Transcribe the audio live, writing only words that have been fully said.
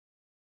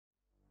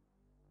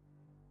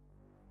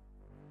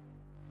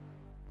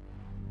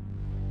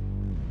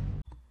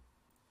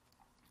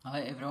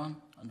Hi everyone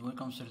and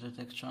welcome to the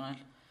Tech channel.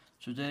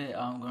 Today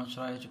I'm gonna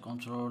try to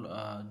control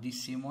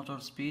DC motor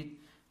speed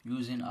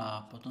using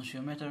a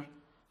potentiometer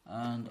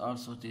and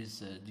also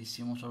this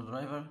DC motor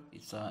driver.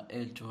 It's a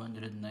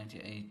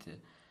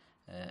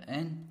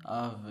L298n.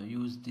 I've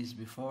used this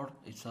before.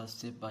 It's a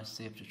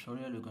step-by-step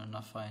tutorial. You're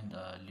gonna find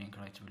a link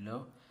right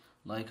below,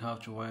 like how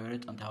to wire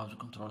it and how to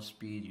control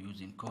speed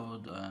using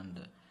code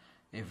and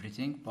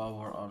everything,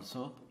 power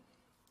also.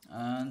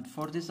 And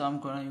for this I'm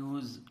gonna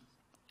use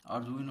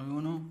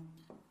Arduino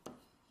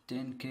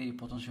 10K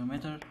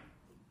potentiometer,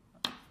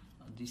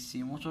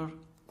 DC motor,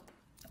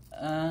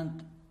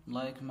 and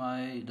like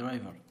my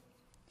driver.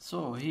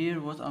 So here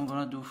what I'm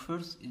gonna do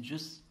first is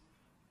just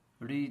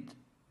read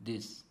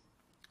this.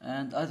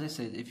 And as I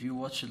said, if you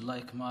watch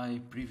like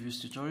my previous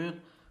tutorial,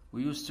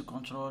 we used to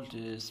control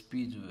the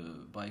speed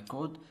by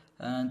code,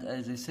 and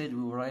as I said,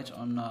 we will write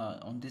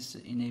on this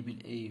enable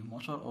A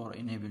motor or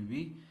enable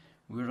B,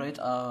 we write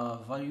a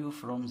value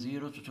from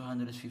 0 to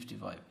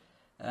 255,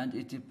 and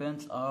it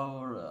depends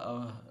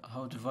how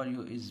the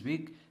value is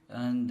big,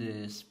 and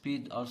the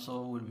speed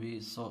also will be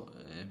so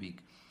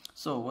big.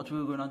 So what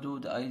we're gonna do,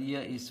 the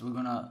idea is we're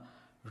gonna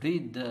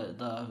read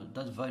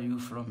that value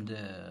from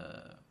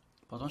the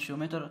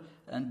potentiometer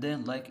and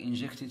then like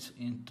inject it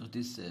into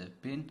this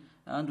pin,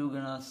 and we're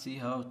gonna see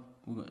how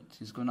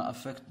it's gonna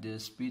affect the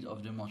speed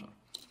of the motor.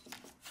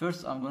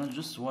 First I'm gonna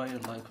just wire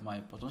like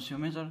my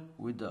potentiometer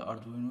with the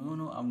Arduino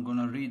Uno. I'm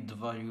gonna read the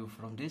value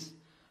from this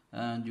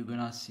and you're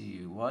gonna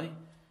see why,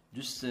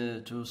 just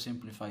to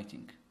simplify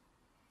things.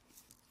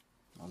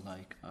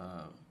 Like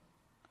I'll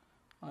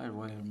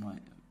wire my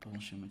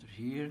potentiometer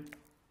here,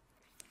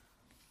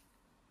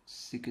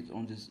 stick it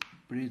on this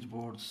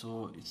breadboard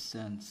so it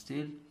stands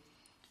still.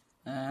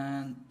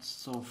 And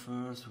so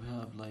first we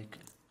have like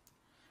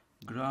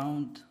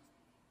ground,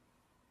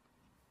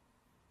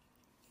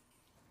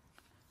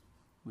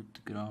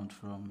 with ground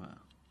from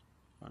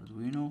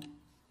Arduino,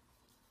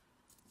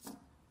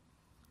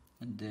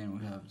 and then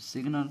we have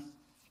signal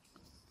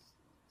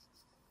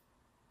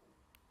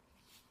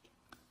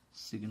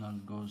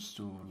goes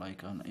to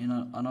like an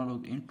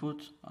analog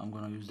input. I'm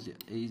gonna use the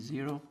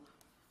A0,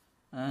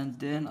 and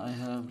then I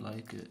have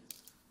like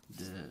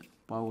the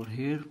power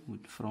here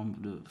from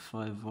the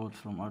 5 volt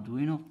from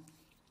Arduino.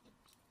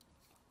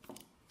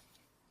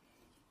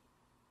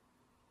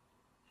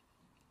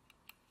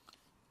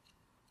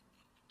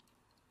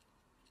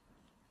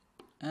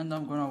 And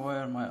I'm gonna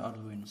wire my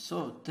Arduino.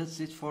 So that's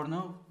it for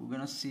now. We're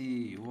gonna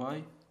see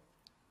why.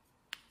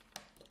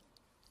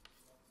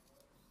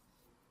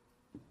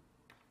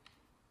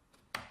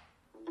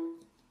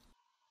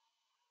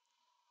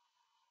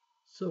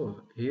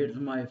 So here's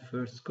my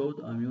first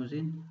code I'm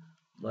using.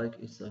 Like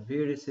it's a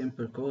very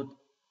simple code.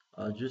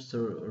 Just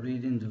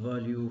reading the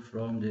value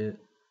from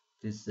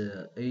this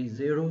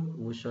A0,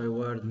 which I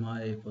wired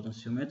my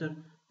potentiometer,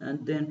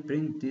 and then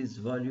print this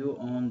value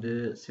on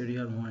the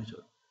serial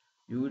monitor.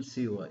 You will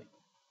see why.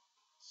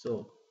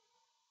 So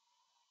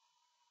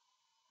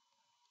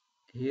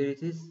here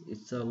it is.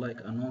 It's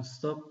like a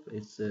non-stop.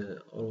 It's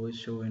always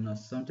showing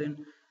us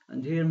something.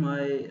 And here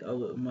my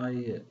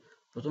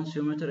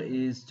potentiometer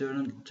is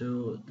turned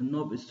to the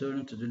knob is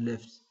turned to the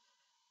left,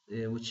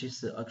 which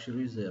is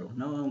actually 0.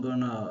 Now I'm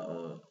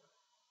gonna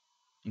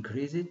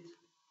increase it.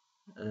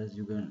 As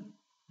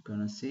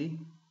gonna see,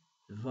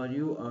 the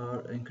value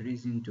are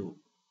increasing too.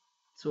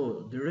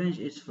 So the range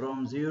is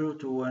from 0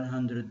 to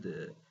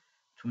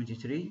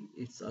 123.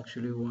 It's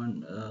actually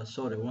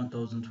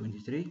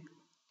 1023.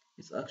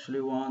 It's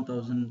actually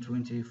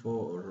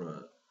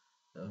 1024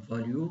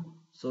 value.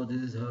 So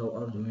this is how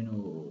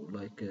Arduino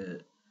like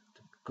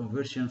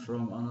conversion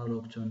from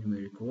analog to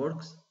numeric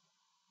works.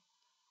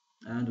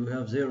 And we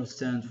have 0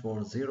 stand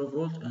for 0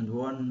 volt and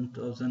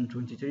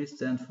 1023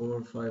 stand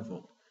for 5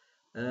 volt.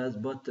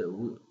 But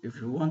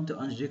if you want to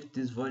inject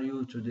this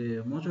value to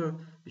the motor,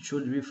 it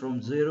should be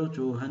from 0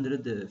 to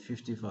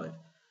 155.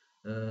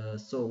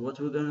 So what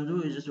we're gonna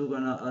do is just we're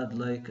gonna add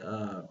like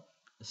a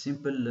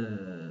simple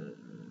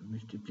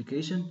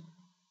multiplication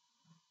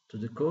to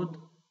the code,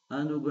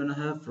 and we're gonna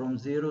have from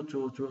 0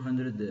 to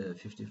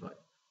 255.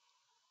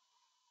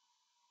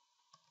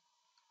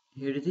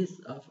 Here it is.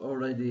 I've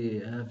already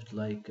have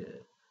like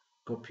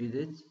copied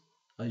it.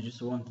 I just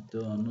wanted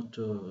to not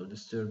to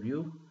disturb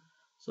you.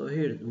 So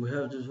here we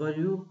have this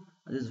value,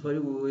 and this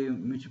value we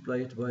multiply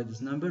it by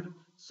this number.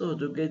 So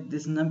to get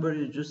this number,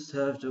 you just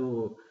have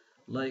to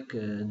like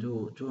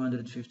do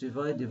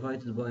 255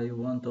 divided by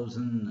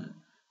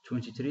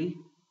 1023,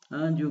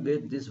 and you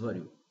get this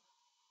value.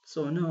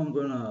 So now I'm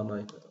gonna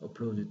like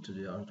upload it to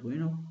the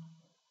Arduino.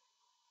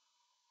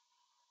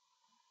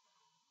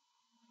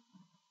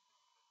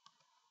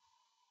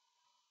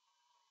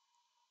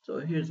 So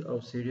here's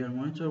our serial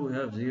monitor. We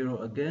have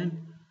 0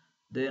 again.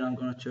 Then I'm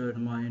gonna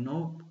turn my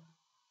knob,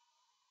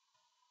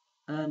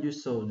 and you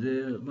saw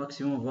the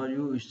maximum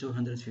value is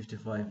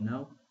 255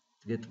 now.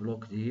 To get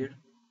blocked here,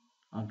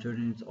 I'm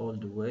turning it all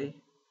the way.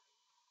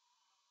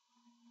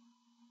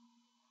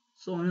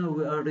 So now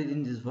we are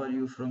reading this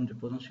value from the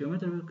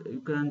potentiometer.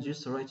 You can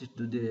just write it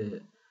to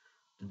the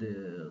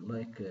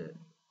like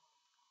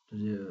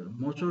the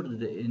motor,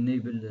 the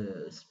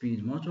enable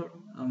speed motor.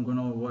 I'm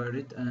gonna wire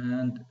it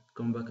and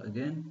come back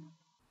again.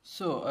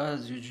 So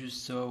as you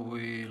just saw,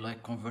 we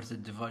like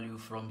converted the value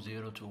from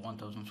 0 to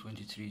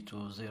 1023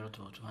 to 0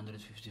 to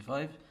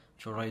 255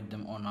 to write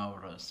them on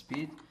our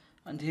speed.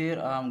 And here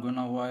I'm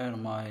gonna wire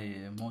my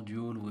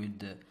module with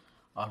the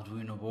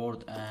Arduino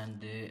board and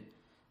the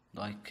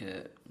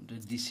the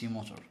DC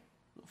motor.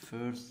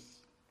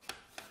 First,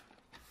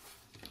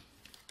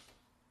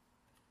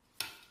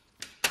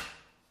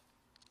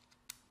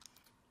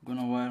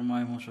 gonna wire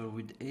my motor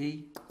with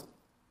A.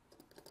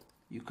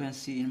 You can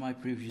see in my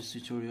previous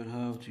tutorial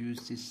how to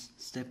use this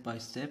step by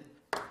step.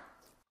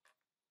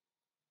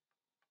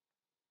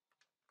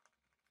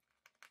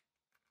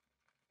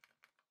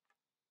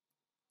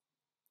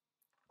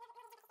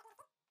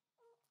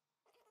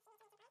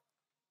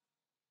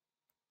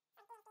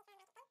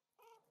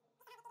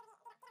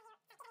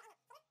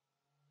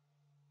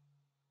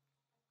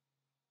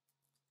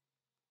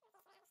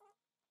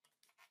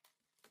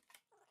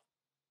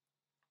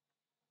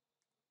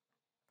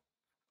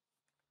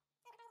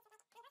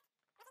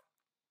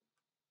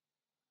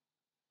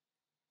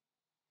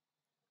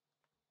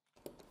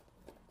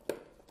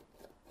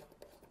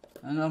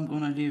 And I'm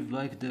gonna leave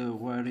like the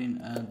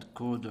wiring and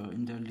code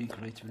in the link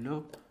right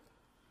below.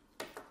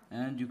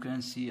 And you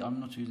can see I'm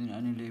not using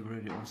any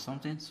library or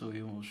something, so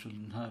you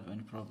shouldn't have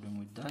any problem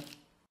with that.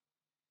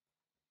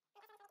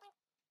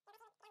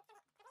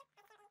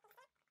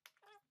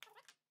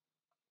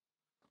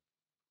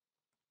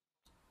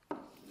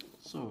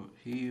 So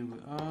here we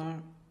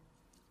are,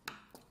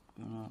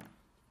 gonna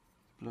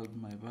plug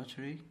my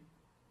battery.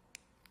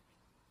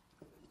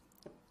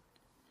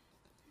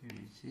 Here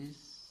it is,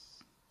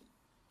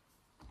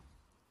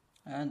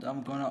 and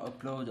I'm gonna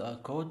upload a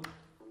code.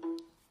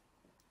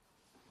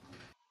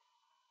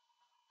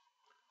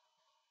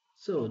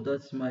 So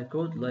that's my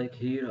code. Like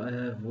here I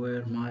have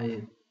where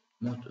my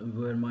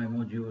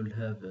module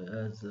have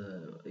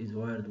is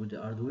wired with the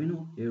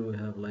Arduino. Here we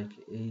have like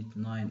 8,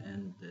 9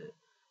 and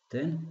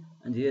 10,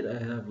 and here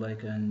I have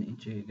like an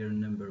integer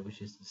number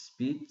which is the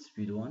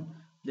speed 1.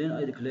 Then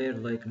I declare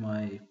like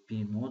my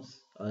P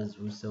modes as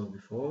we saw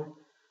before,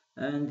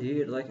 and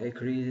here like I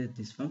created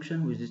this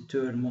function which is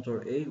turn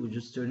motor A, we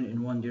just turn it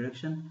in one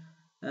direction,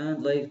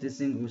 and like this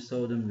thing we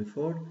saw them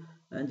before.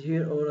 And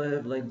here all I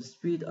have like the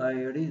speed, I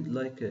read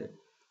like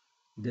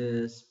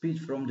the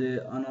speed from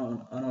the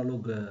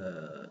analog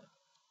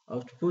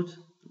output,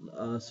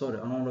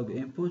 analog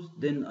input,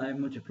 then I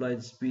multiply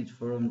the speed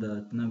from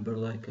that number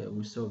like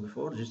we saw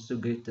before, just to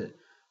get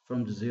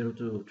from the 0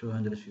 to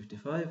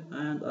 255,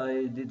 and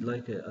I did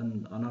like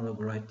an analog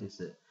write this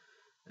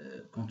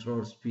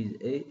control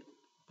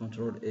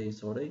A,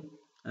 sorry,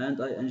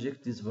 and I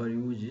inject this value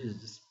which is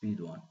the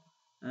speed 1,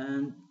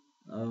 and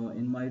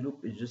in my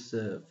loop it's just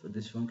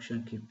this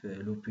function keep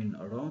looping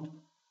around.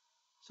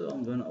 So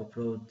I'm gonna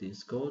upload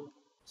this code.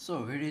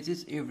 So here it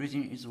is,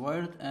 everything is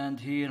wired, and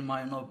here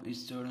my knob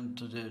is turned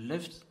to the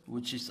left,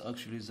 which is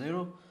actually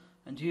 0,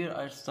 and here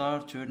I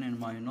start turning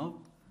my knob.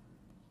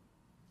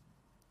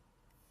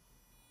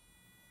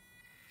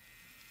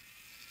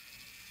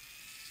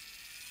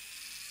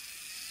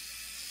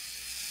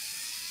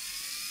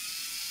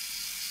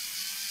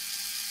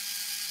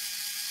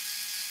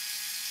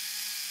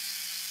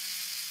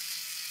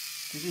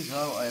 This is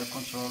how I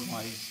control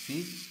my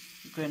speed.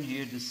 You can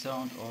hear the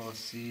sound or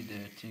see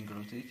the thing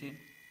rotating.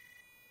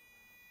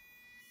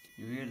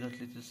 You hear that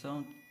little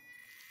sound?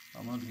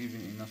 I'm not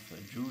giving enough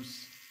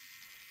juice.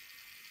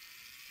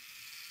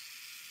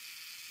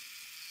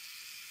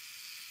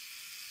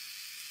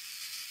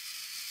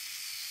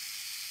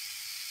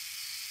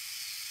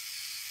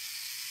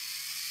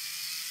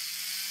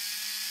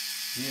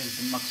 Here is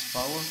the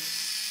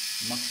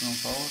maximum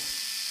power,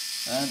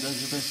 and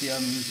as you can see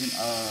I'm using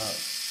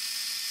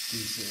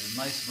this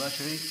nice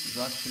battery. It's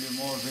actually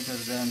more better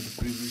than the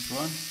previous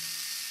one.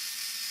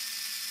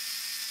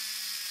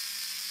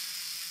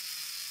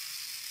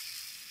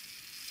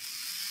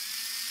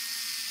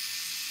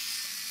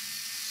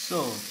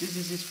 So this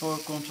is it for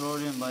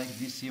controlling like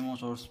DC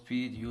motor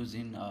speed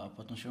using a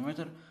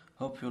potentiometer.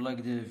 Hope you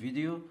like the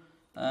video,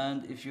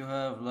 and if you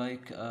have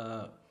like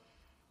a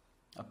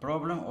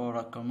problem or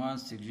a command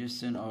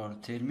suggestion, or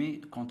tell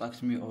me,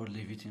 contact me or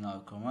leave it in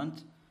our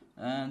comment.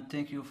 And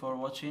thank you for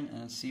watching,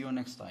 and see you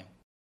next time.